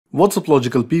What's up,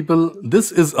 logical people?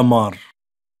 This is Amar.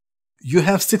 You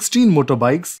have 16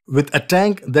 motorbikes with a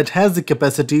tank that has the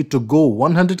capacity to go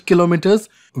 100 kilometers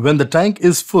when the tank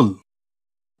is full.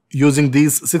 Using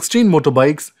these 16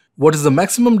 motorbikes, what is the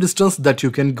maximum distance that you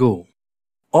can go?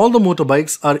 All the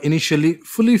motorbikes are initially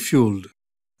fully fueled.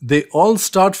 They all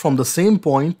start from the same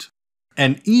point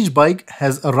and each bike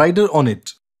has a rider on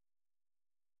it.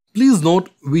 Please note,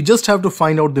 we just have to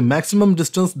find out the maximum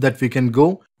distance that we can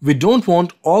go. We don't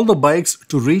want all the bikes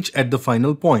to reach at the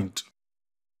final point.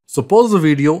 So pause the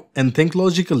video and think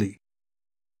logically.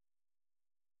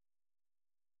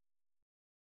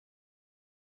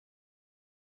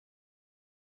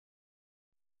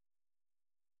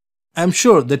 I'm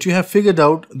sure that you have figured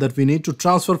out that we need to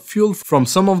transfer fuel from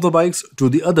some of the bikes to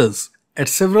the others at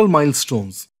several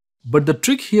milestones. But the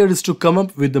trick here is to come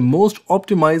up with the most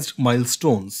optimized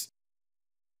milestones.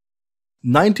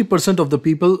 90% of the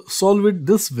people solve it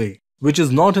this way, which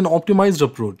is not an optimized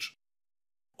approach.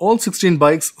 All 16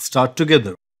 bikes start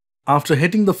together. After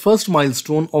hitting the first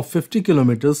milestone of 50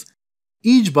 kilometers,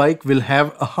 each bike will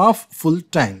have a half full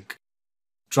tank.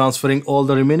 Transferring all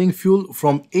the remaining fuel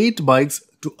from 8 bikes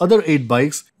to other 8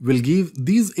 bikes will give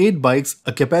these 8 bikes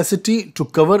a capacity to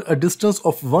cover a distance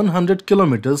of 100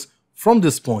 kilometers from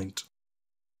this point.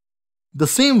 The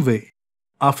same way,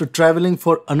 after traveling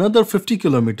for another 50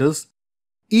 kilometers,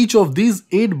 each of these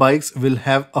 8 bikes will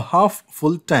have a half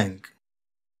full tank.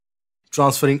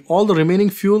 Transferring all the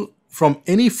remaining fuel from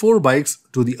any 4 bikes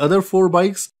to the other 4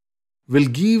 bikes will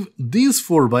give these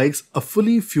 4 bikes a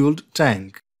fully fueled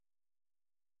tank.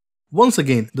 Once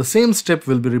again, the same step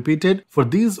will be repeated for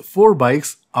these 4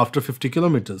 bikes after 50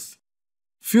 kilometers.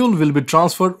 Fuel will be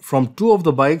transferred from 2 of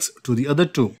the bikes to the other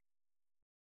 2.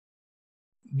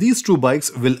 These 2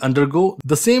 bikes will undergo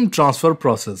the same transfer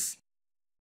process.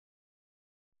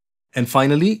 And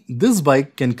finally, this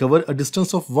bike can cover a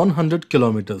distance of 100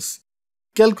 kilometers.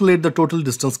 Calculate the total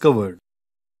distance covered.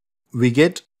 We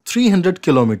get 300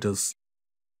 kilometers.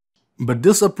 But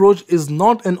this approach is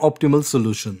not an optimal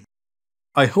solution.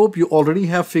 I hope you already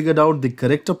have figured out the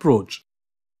correct approach.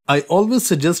 I always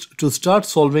suggest to start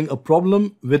solving a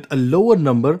problem with a lower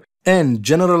number and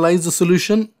generalize the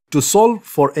solution to solve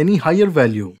for any higher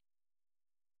value.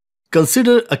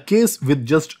 Consider a case with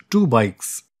just 2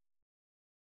 bikes.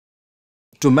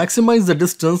 To maximize the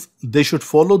distance, they should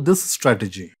follow this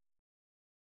strategy.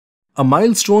 A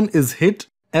milestone is hit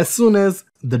as soon as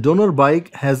the donor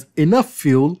bike has enough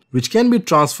fuel which can be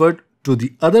transferred to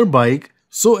the other bike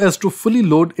so as to fully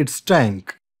load its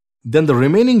tank. Then the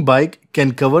remaining bike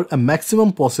can cover a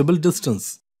maximum possible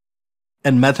distance.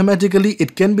 And mathematically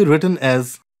it can be written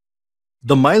as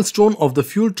the milestone of the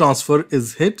fuel transfer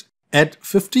is hit at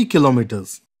 50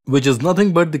 kilometers, which is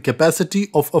nothing but the capacity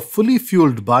of a fully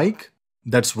fueled bike,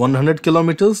 that's 100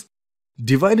 kilometers,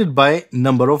 divided by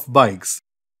number of bikes,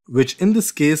 which in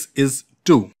this case is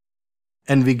 2,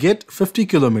 and we get 50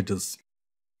 kilometers.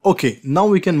 Okay, now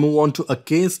we can move on to a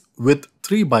case with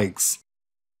 3 bikes.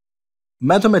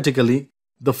 Mathematically,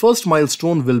 the first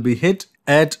milestone will be hit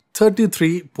at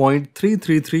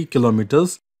 33.333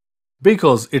 kilometers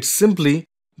because it's simply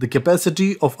the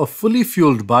capacity of a fully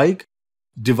fueled bike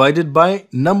divided by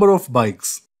number of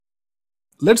bikes.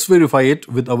 Let's verify it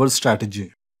with our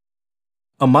strategy.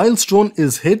 A milestone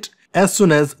is hit as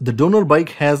soon as the donor bike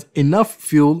has enough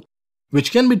fuel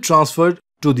which can be transferred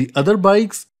to the other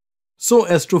bikes so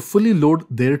as to fully load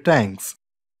their tanks.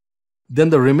 Then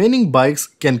the remaining bikes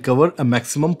can cover a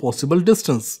maximum possible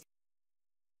distance.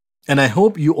 And I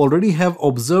hope you already have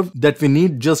observed that we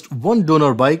need just one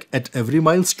donor bike at every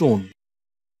milestone.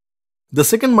 The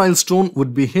second milestone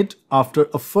would be hit after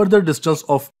a further distance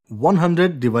of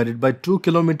 100 divided by 2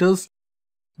 kilometers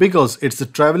because it's the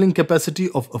traveling capacity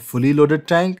of a fully loaded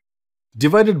tank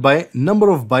divided by number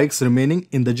of bikes remaining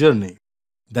in the journey.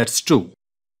 That's 2.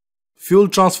 Fuel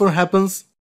transfer happens.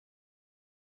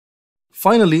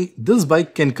 Finally, this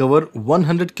bike can cover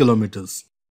 100 kilometers.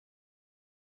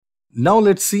 Now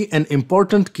let's see an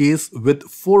important case with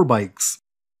 4 bikes.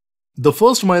 The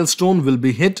first milestone will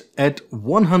be hit at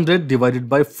 100 divided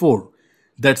by 4,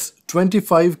 that's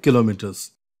 25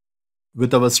 kilometers.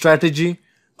 With our strategy,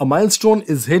 a milestone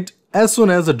is hit as soon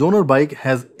as the donor bike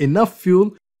has enough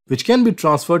fuel which can be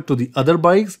transferred to the other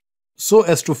bikes so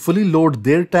as to fully load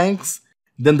their tanks.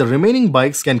 Then the remaining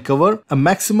bikes can cover a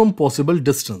maximum possible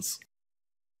distance.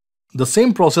 The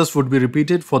same process would be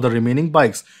repeated for the remaining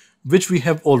bikes, which we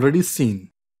have already seen.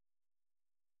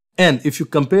 And if you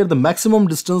compare the maximum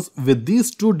distance with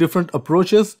these 2 different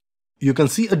approaches, you can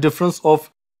see a difference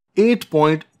of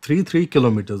 8.33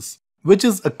 kilometers, which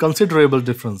is a considerable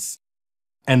difference.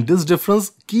 And this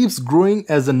difference keeps growing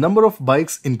as the number of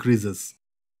bikes increases.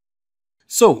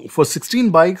 So for 16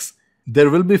 bikes, there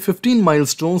will be 15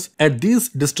 milestones at these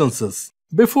distances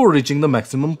before reaching the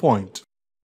maximum point.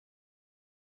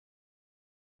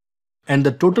 And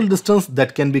the total distance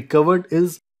that can be covered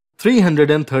is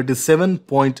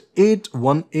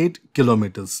 337.818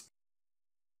 kilometers.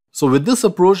 So with this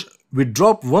approach, we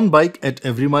drop one bike at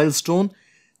every milestone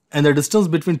and the distance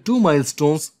between two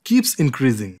milestones keeps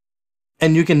increasing.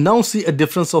 And you can now see a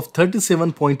difference of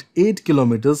 37.8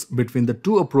 kilometers between the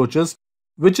two approaches,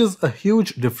 which is a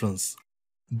huge difference.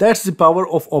 That's the power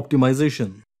of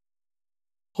optimization.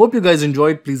 Hope you guys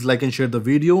enjoyed. Please like and share the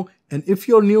video. And if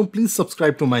you're new, please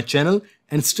subscribe to my channel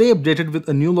and stay updated with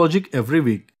a new logic every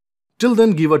week. Till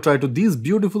then, give a try to these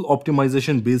beautiful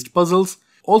optimization based puzzles.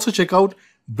 Also check out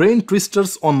brain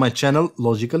twisters on my channel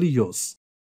Logically Yours.